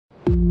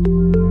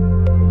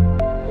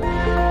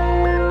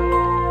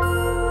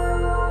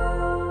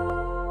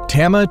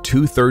ThaMa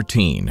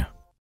 213.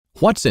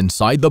 What's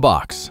inside the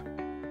box?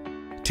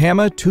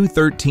 ThaMa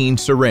 213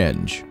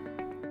 syringe,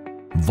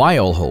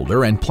 vial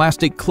holder and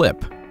plastic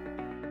clip,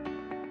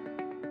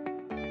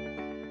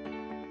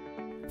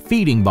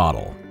 feeding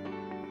bottle,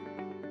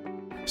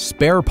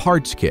 spare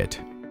parts kit,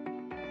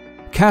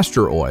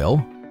 castor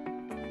oil,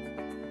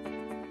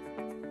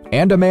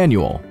 and a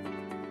manual.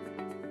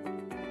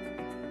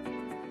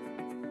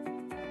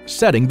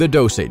 Setting the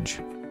dosage.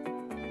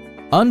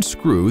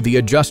 Unscrew the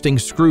adjusting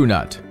screw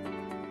nut.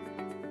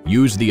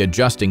 Use the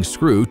adjusting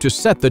screw to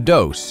set the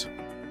dose.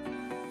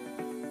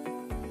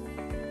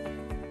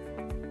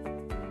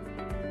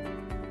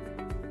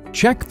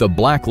 Check the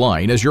black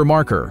line as your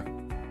marker.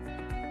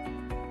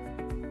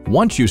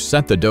 Once you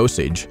set the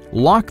dosage,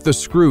 lock the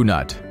screw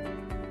nut.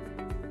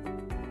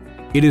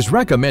 It is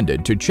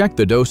recommended to check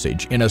the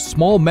dosage in a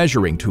small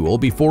measuring tool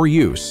before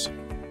use.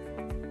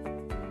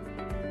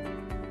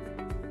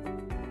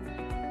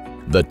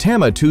 The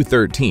ThaMa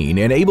 213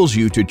 enables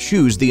you to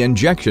choose the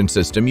injection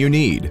system you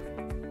need.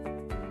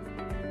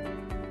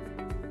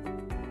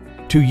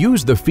 To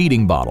use the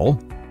feeding bottle,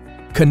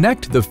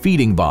 connect the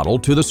feeding bottle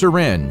to the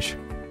syringe.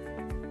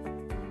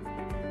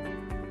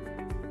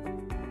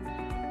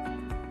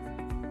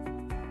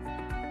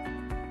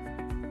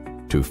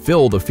 To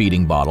fill the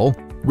feeding bottle,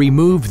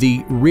 remove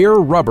the rear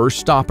rubber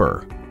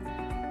stopper.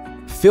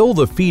 Fill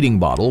the feeding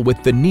bottle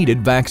with the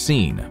needed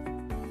vaccine.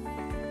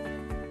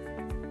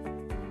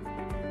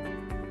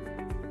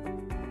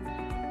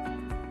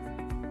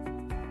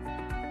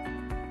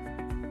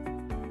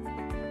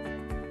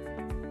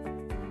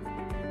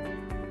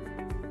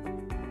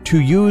 To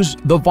use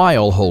the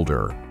vial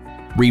holder,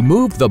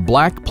 remove the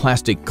black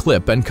plastic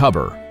clip and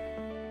cover.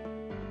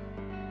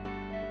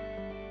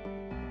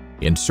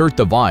 Insert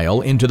the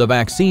vial into the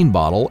vaccine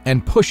bottle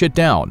and push it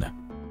down.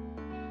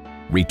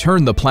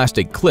 Return the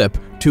plastic clip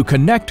to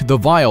connect the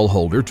vial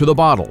holder to the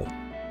bottle.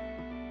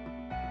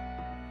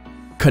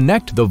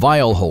 Connect the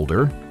vial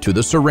holder to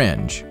the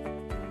syringe.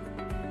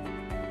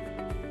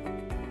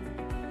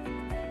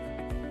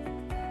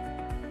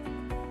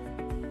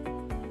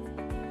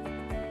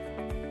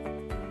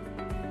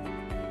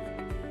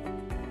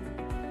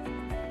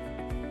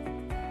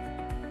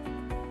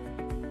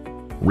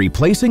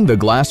 Replacing the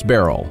glass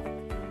barrel.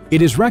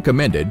 It is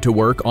recommended to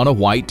work on a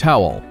white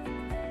towel.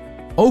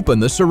 Open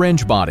the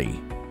syringe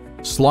body.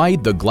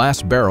 Slide the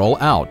glass barrel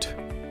out.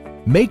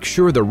 Make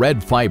sure the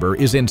red fiber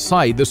is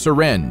inside the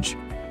syringe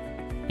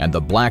and the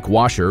black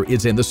washer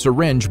is in the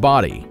syringe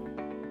body.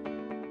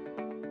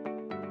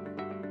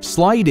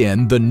 Slide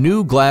in the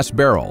new glass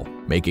barrel,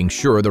 making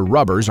sure the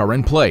rubbers are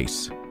in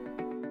place.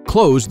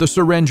 Close the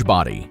syringe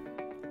body.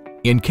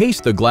 In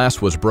case the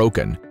glass was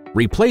broken,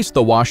 replace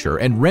the washer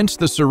and rinse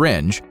the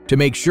syringe to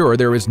make sure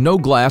there is no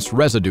glass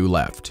residue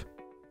left.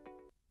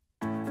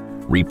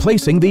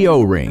 Replacing the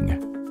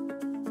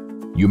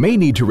O-ring. You may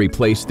need to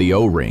replace the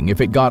O-ring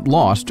if it got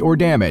lost or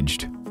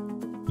damaged.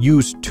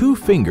 Use 2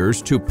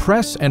 fingers to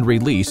press and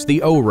release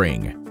the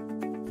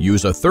O-ring.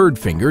 Use a 3rd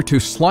finger to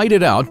slide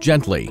it out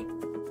gently.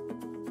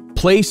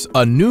 Place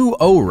a new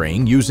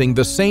O-ring using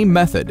the same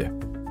method.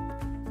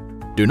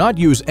 Do not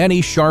use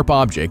any sharp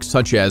objects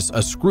such as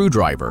a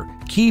screwdriver,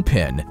 key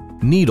pin,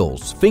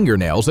 needles,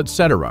 fingernails,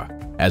 etc.,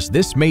 as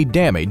this may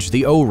damage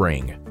the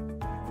O-ring.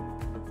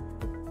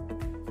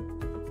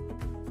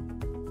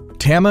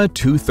 ThaMa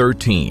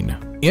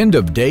 213.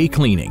 End-of-day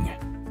cleaning.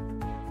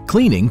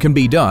 Cleaning can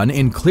be done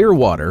in clear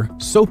water,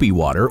 soapy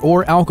water,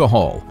 or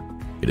alcohol.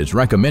 It is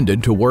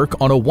recommended to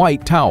work on a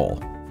white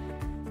towel.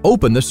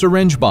 Open the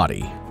syringe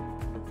body.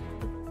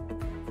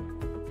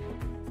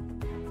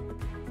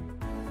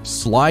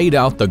 Slide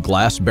out the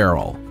glass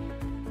barrel.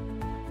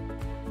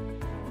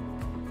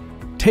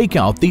 Take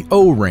out the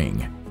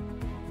O-ring.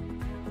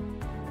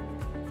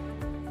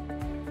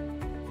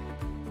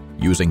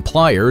 Using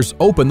pliers,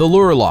 open the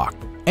lure lock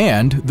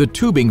and the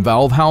tubing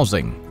valve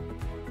housing.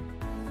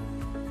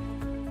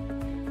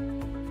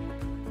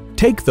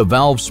 Take the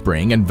valve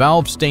spring and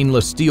valve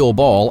stainless steel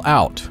ball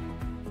out.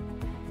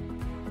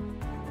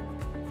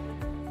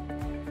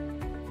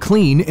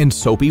 Clean in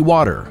soapy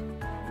water.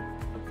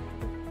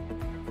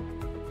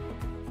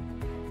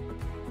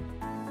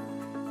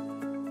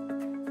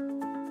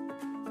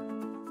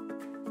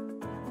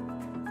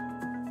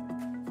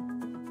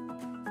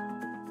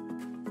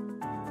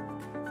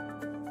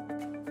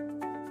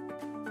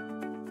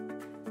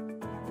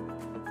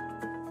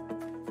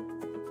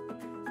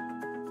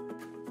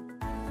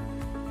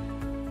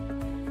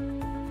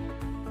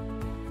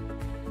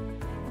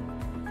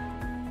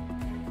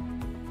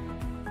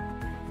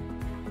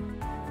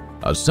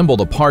 Assemble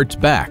the parts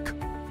back.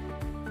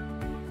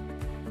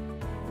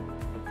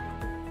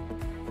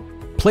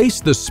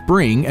 Place the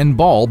spring and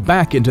ball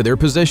back into their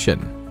position.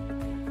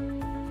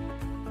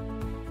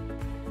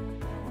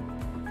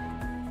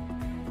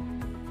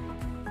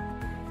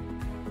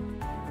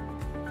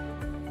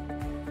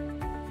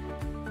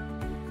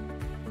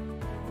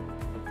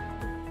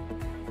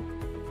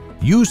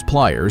 Use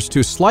pliers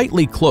to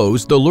slightly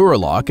close the lure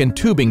lock and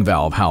tubing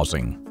valve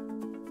housing.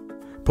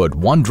 Put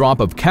 1 drop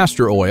of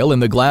castor oil in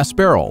the glass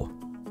barrel.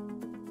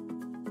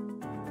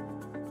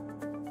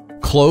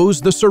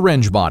 Close the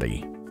syringe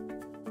body.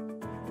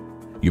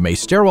 You may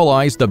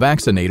sterilize the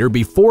vaccinator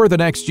before the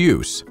next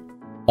use.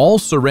 All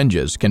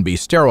syringes can be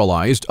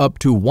sterilized up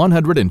to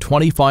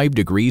 125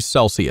 degrees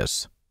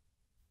Celsius.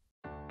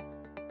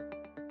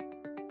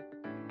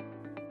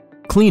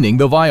 Cleaning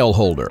the vial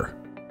holder.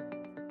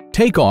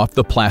 Take off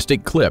the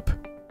plastic clip.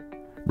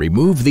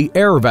 Remove the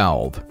air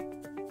valve.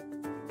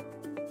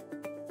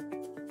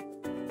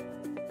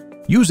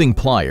 Using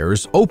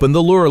pliers, open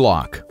the lure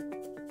lock.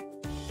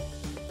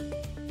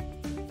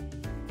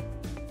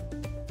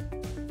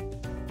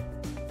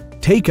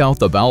 Take out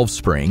the valve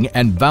spring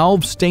and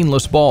valve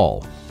stainless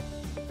ball.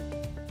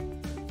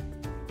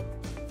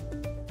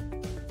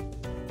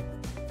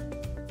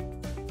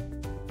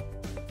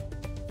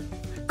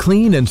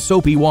 Clean and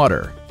soapy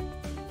water.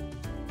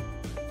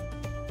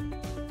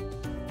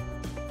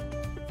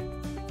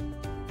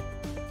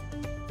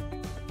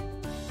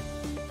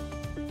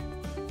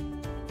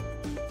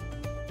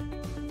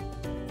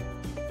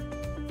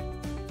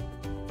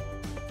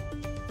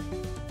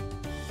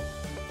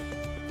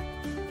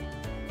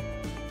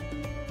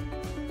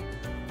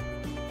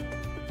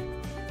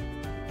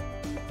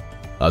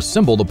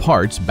 Assemble the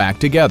parts back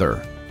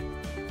together.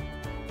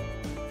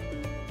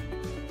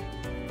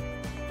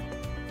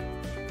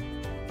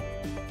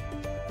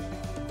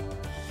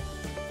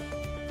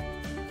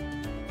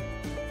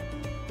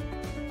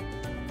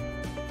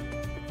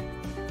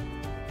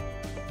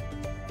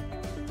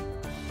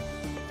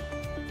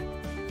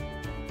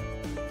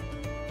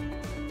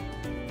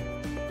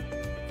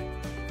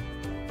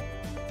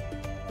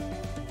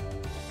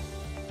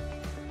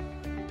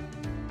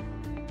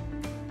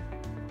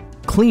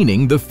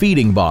 Cleaning the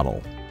feeding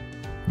bottle.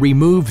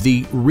 Remove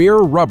the rear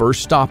rubber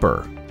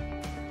stopper.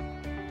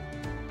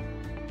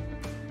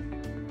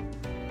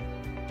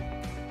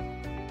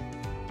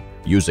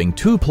 Using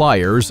 2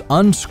 pliers,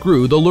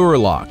 unscrew the lure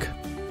lock.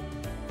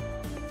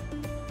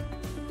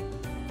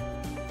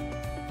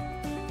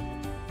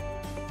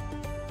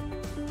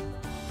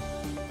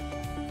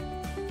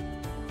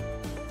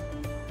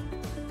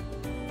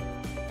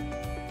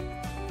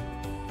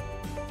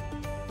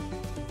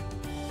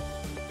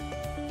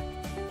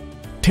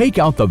 Take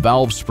out the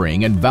valve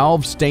spring and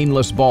valve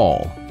stainless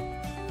ball.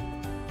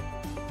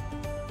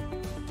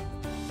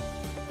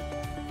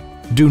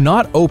 Do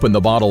not open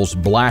the bottle's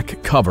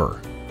black cover.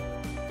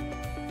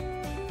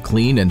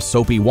 Clean and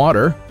soapy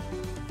water.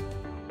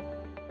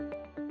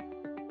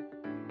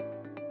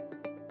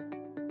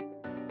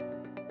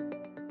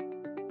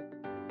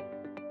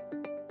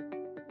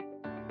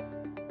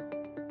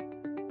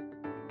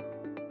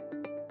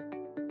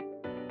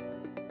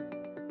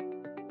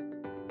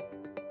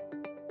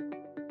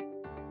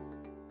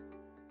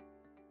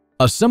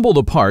 Assemble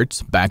the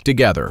parts back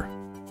together.